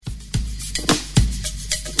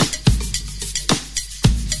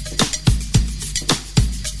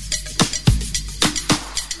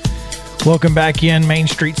Welcome back in Main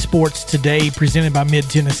Street Sports Today, presented by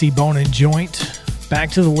Mid-Tennessee Bone and Joint.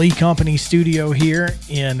 Back to the Lee Company studio here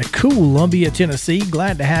in Columbia, Tennessee.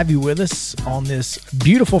 Glad to have you with us on this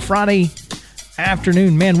beautiful Friday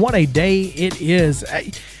afternoon. Man, what a day it is.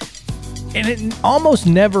 And it almost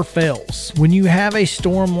never fails. When you have a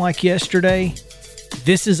storm like yesterday,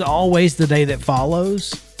 this is always the day that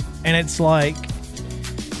follows. And it's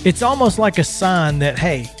almost like a sign that,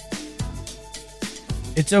 hey,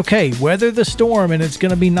 it's okay. Weather the storm, and it's going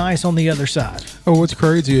to be nice on the other side. Oh, what's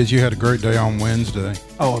crazy is you had a great day on Wednesday.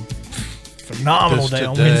 Oh, a phenomenal day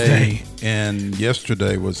on Wednesday. And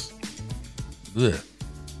yesterday was bleh.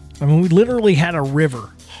 I mean, we literally had a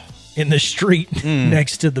river in the street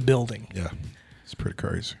next to the building. Yeah, it's pretty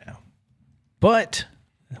crazy. Yeah. But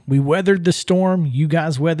we weathered the storm. You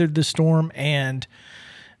guys weathered the storm. And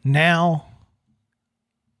now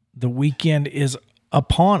the weekend is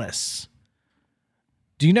upon us.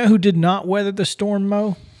 Do you know who did not weather the storm,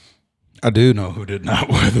 Mo? I do know who did not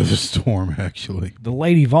weather the storm, actually. The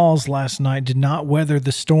Lady Vols last night did not weather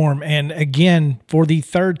the storm. And again, for the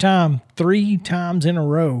third time, 3 times in a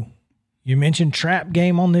row, you mentioned trap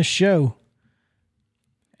game on this show.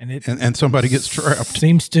 And somebody gets trapped.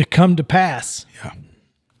 Seems to come to pass. Yeah.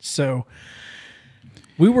 So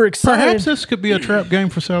we were excited. Perhaps this could be a trap game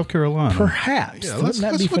for South Carolina. Perhaps. Yeah, let's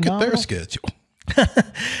look at their schedule.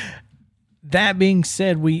 That being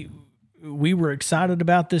said, we were excited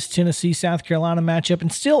about this Tennessee-South Carolina matchup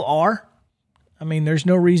and still are. I mean, there's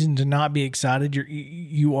no reason to not be excited.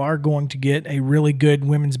 You are going to get a really good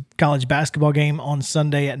women's college basketball game on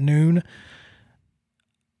Sunday at noon.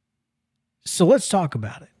 So let's talk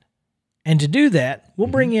about it. And to do that, we'll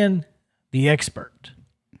bring in the expert.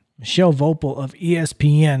 Michelle Vopel of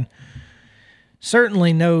ESPN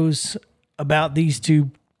certainly knows about these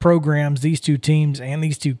two programs, these two teams, and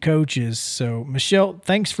these two coaches. So, Michelle,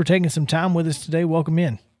 thanks for taking some time with us today. Welcome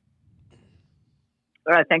in.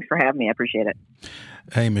 Thanks for having me. I appreciate it.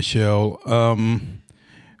 Hey, Michelle.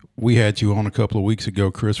 We had you on a couple of weeks ago.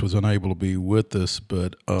 Chris was unable to be with us,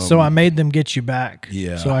 but so I made them get you back.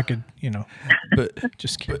 Yeah, so I could, but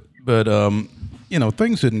just kidding. But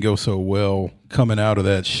things didn't go so well coming out of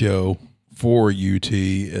that show for UT.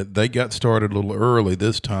 They got started a little early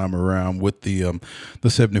this time around with the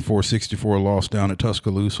 74-64 loss down at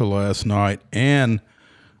Tuscaloosa last night, and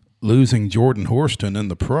losing Jordan Horston in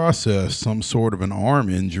the process, some sort of an arm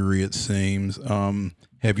injury, it seems.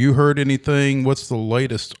 Have you heard anything? What's the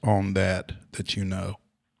latest on that you know?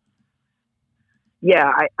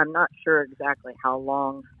 Yeah, I'm not sure exactly how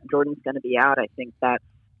long Jordan's going to be out. I think that's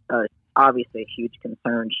obviously a huge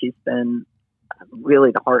concern. She's been really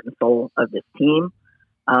the heart and soul of this team.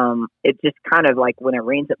 It's just kind of like when it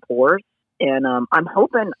rains, it pours. And I'm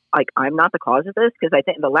hoping I'm not the cause of this, because I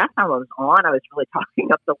think the last time I was on, I was really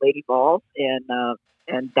talking up the Lady Vols, and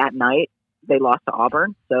that night they lost to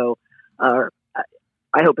Auburn. So I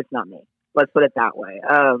hope it's not me. Let's put it that way.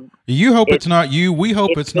 You hope it's not you. We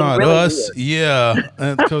hope it's not really us. weird.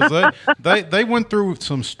 Yeah, because they went through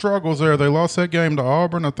some struggles there. They lost that game to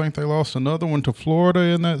Auburn. I think they lost another one to Florida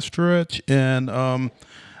in that stretch. And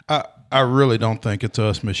I really don't think it's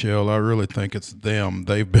us, Michelle. I really think it's them.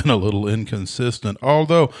 They've been a little inconsistent.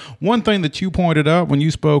 Although one thing that you pointed out when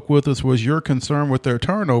you spoke with us was your concern with their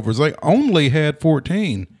turnovers. They only had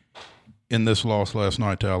 14 in this loss last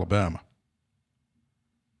night to Alabama.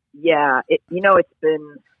 Yeah, it's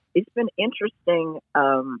been interesting.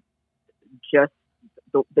 Just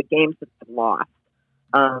the games that they've lost.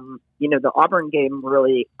 The Auburn game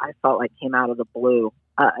really, I felt like, came out of the blue.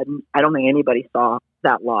 I don't think anybody saw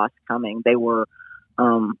that loss coming. They were,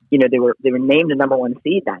 they were named the number 1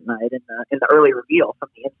 seed that night in the early reveal from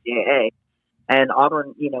the NCAA, and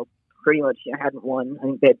Auburn, pretty much hadn't won.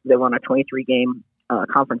 I think they were on a 23 game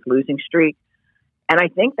conference losing streak, and I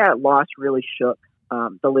think that loss really shook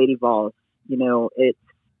the Lady Vols.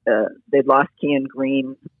 They'd lost Kean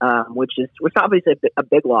Green, which obviously a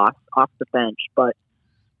big loss off the bench, but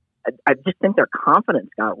I just think their confidence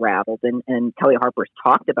got rattled, and Kelly Harper's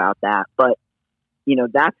talked about that. But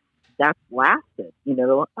that's lasted.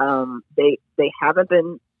 They haven't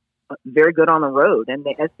been very good on the road, and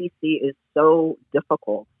the SEC is so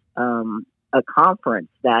difficult a conference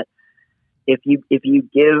that if you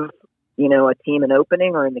give a team an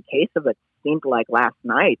opening, or in the case of it seemed like last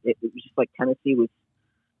night, it was just like Tennessee seemed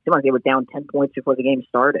like they were down 10 points before the game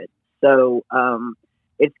started. So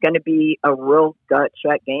it's going to be a real gut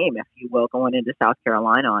check game, if you will, going into South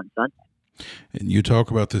Carolina on Sunday. And you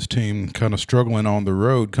talk about this team kind of struggling on the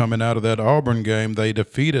road. Coming out of that Auburn game, they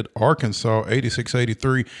defeated Arkansas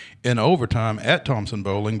 86-83 in overtime at Thompson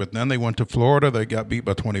Bowling, but then they went to Florida. They got beat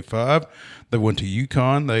by 25. They went to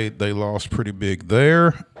UConn. They lost pretty big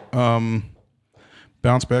there.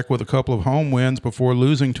 Bounced back with a couple of home wins before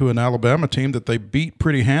losing to an Alabama team that they beat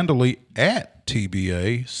pretty handily at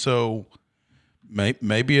TBA. So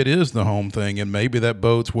maybe it is the home thing, and maybe that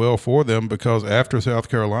bodes well for them, because after South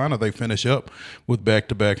Carolina, they finish up with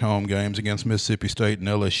back-to-back home games against Mississippi State and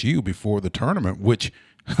LSU before the tournament, which,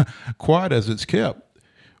 quiet as it's kept,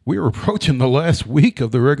 we are approaching the last week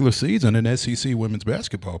of the regular season in SEC women's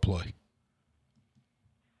basketball play.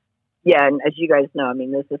 Yeah, and as you guys know, I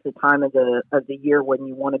mean, this is the time of the year when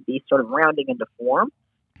you want to be sort of rounding into form,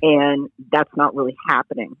 and that's not really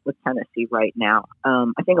happening with Tennessee right now.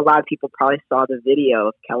 I think a lot of people probably saw the video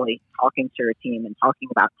of Kelly talking to her team and talking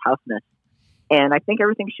about toughness, and I think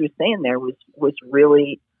everything she was saying there was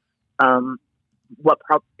really what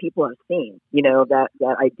people have seen. You know, that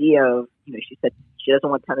idea of, you know, she said she doesn't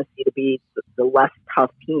want Tennessee to be the less tough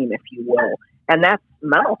team, if you will. And that's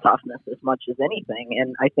mental toughness as much as anything.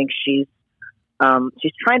 And I think she's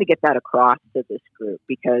trying to get that across to this group,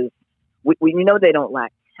 because we know they don't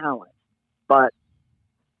lack talent, but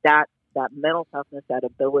that mental toughness, that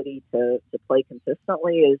ability to play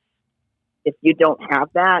consistently is, if you don't have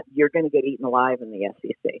that, you're going to get eaten alive in the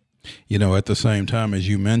SEC. You know, at the same time, as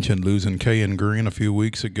you mentioned, losing Kayan Green a few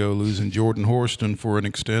weeks ago, losing Jordan Horston for an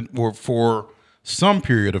extent or for some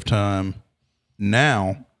period of time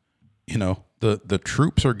now, you know, the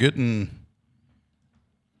troops are getting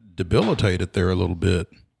debilitated there a little bit.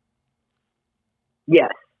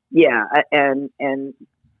 Yes. Yeah. And,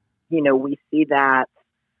 you know, we see that,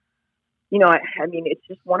 you know, I mean, it's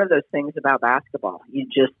just one of those things about basketball.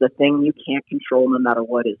 The thing you can't control no matter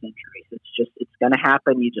what is injuries. It's going to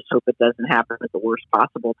happen. You just hope it doesn't happen at the worst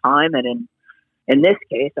possible time. And in this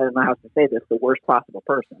case, I don't know how to say this, the worst possible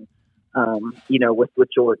person, you know, with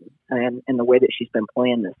Jordan and the way that she's been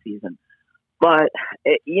playing this season. But,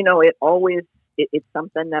 you know, it's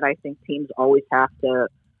something that I think teams always have to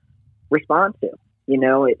respond to. You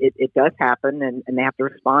know, it does happen, and they have to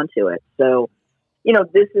respond to it. So, you know,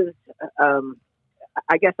 this is,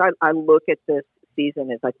 I guess I look at this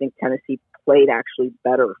season as, I think Tennessee played actually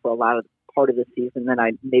better for part of the season than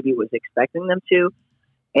I maybe was expecting them to.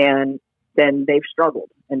 And then they've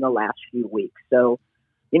struggled in the last few weeks. So,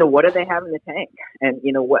 you know, what do they have in the tank? And,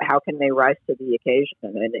 you know, how can they rise to the occasion?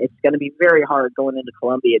 And it's going to be very hard going into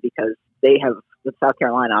Columbia, because they have, with South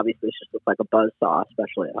Carolina, obviously, it just looks like a buzzsaw,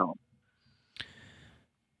 especially at home.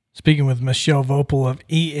 Speaking with Michelle Vopel of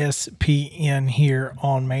ESPN here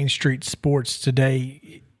on Main Street Sports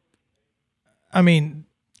today. I mean,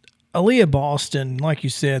 Aaliyah Boston, like you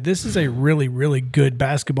said, this is a really, really good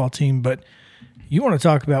basketball team, but you want to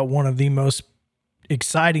talk about one of the most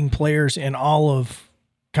exciting players in all of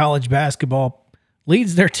college basketball,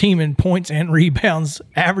 leads their team in points and rebounds,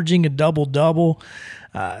 averaging a double-double,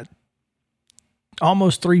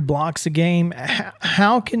 almost 3 blocks a game.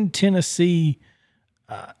 How can Tennessee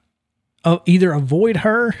either avoid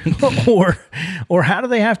her or how do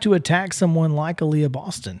they have to attack someone like Aaliyah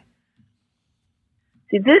Boston?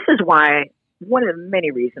 See, this is why, one of the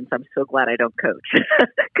many reasons I'm so glad I don't coach,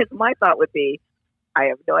 because my thought would be, I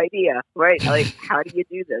have no idea, right? Like, how do you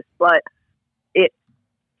do this? But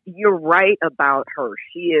you're right about her.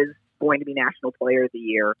 She is going to be National Player of the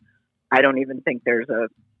Year. I don't even think there's a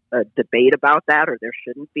debate about that, or there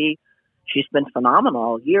shouldn't be. She's been phenomenal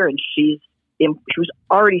all year, and she was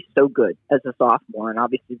already so good as a sophomore, and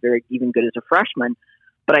obviously very even good as a freshman.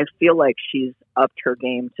 But I feel like she's upped her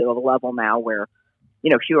game to a level now where, you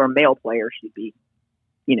know, if she were a male player, she'd be,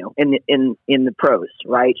 you know, in the pros,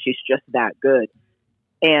 right? She's just that good.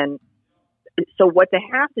 And so what they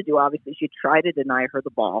have to do, obviously, is you try to deny her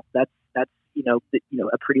the ball. That's you know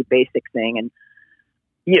a pretty basic thing. And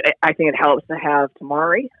I think it helps to have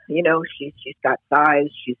Tamari. You know, she's got size.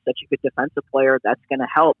 She's such a good defensive player. That's going to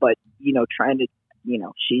help. But, you know,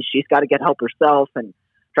 she's got to get help herself and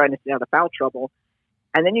trying to stay out of foul trouble.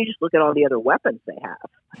 And then you just look at all the other weapons they have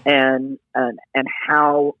and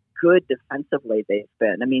how good defensively they've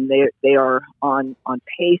been. I mean, they are on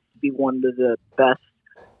pace to be one of the best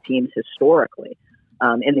teams historically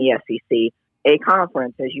in the SEC, a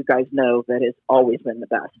conference, as you guys know, that has always been the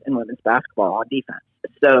best in women's basketball on defense.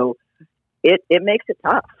 So it makes it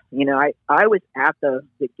tough. You know, I was at the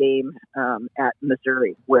game at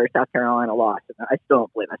Missouri where South Carolina lost, and I still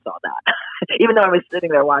don't believe I saw that, even though I was sitting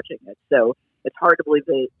there watching it. So it's hard to believe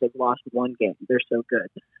they've lost one game. They're so good.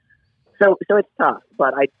 So it's tough,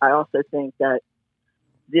 but I also think that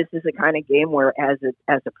this is the kind of game where, as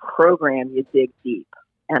a program, you dig deep,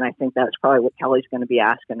 and I think that's probably what Kelly's going to be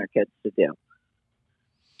asking her kids to do.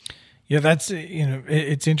 Yeah, that's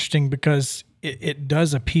it's interesting because it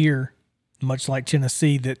does appear, much like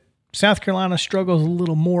Tennessee, that South Carolina struggles a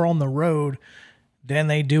little more on the road than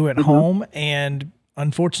they do at home, and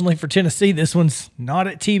unfortunately for Tennessee, this one's not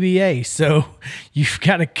at TBA, so you've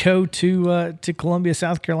got to go to Columbia,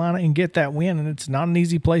 South Carolina, and get that win, and it's not an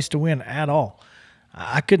easy place to win at all.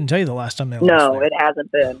 I couldn't tell you the last time they lost. No, it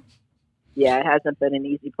hasn't been. Yeah, it hasn't been an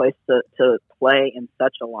easy place to play in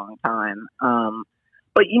such a long time.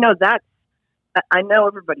 But I know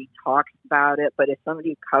everybody talks about it, but as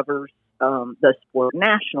somebody who covers the sport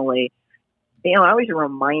nationally, I always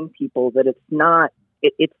remind people that it's not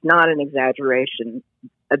an exaggeration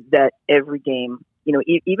that every game,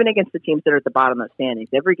 even against the teams that are at the bottom of the standings,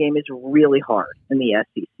 every game is really hard in the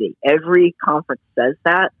SEC. Every conference says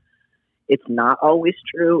that. It's not always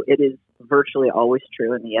true. It is virtually always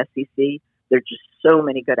true in the SEC. There's just so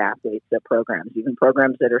many good athletes at programs, even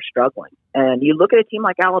programs that are struggling. And you look at a team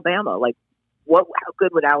like Alabama, how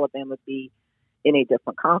good would Alabama be in a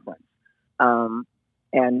different conference?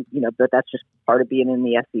 But that's just part of being in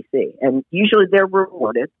the SEC. And usually they're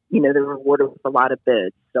rewarded. They're rewarded with a lot of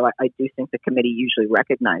bids. So I do think the committee usually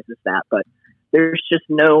recognizes that. But there's just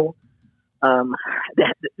no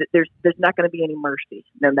there's not going to be any mercy,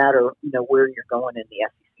 no matter where you're going in the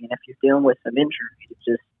SEC. And if you're dealing with some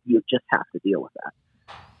injuries, you just have to deal with that.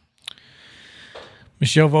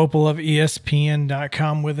 Michelle Voepel of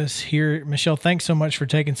ESPN.com with us here. Michelle, thanks so much for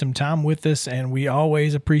taking some time with us, and we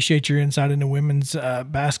always appreciate your insight into women's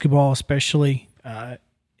basketball, especially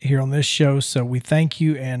here on this show. So we thank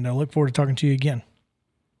you, and I look forward to talking to you again.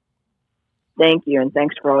 Thank you, and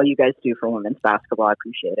thanks for all you guys do for women's basketball. I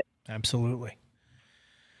appreciate it. Absolutely.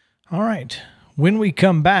 All right. When we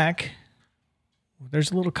come back,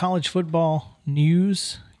 there's a little college football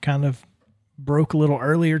news, kind of broke a little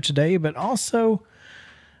earlier today, but also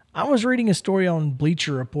I was reading a story on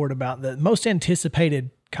Bleacher Report about the most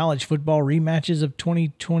anticipated college football rematches of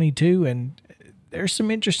 2022, and there's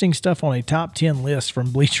some interesting stuff on a top 10 list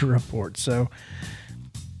from Bleacher Report. So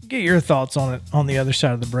get your thoughts on it on the other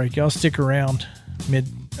side of the break. Y'all stick around.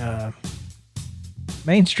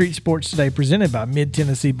 Main Street Sports Today, presented by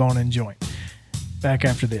Mid-Tennessee Bone & Joint. Back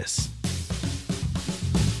after this.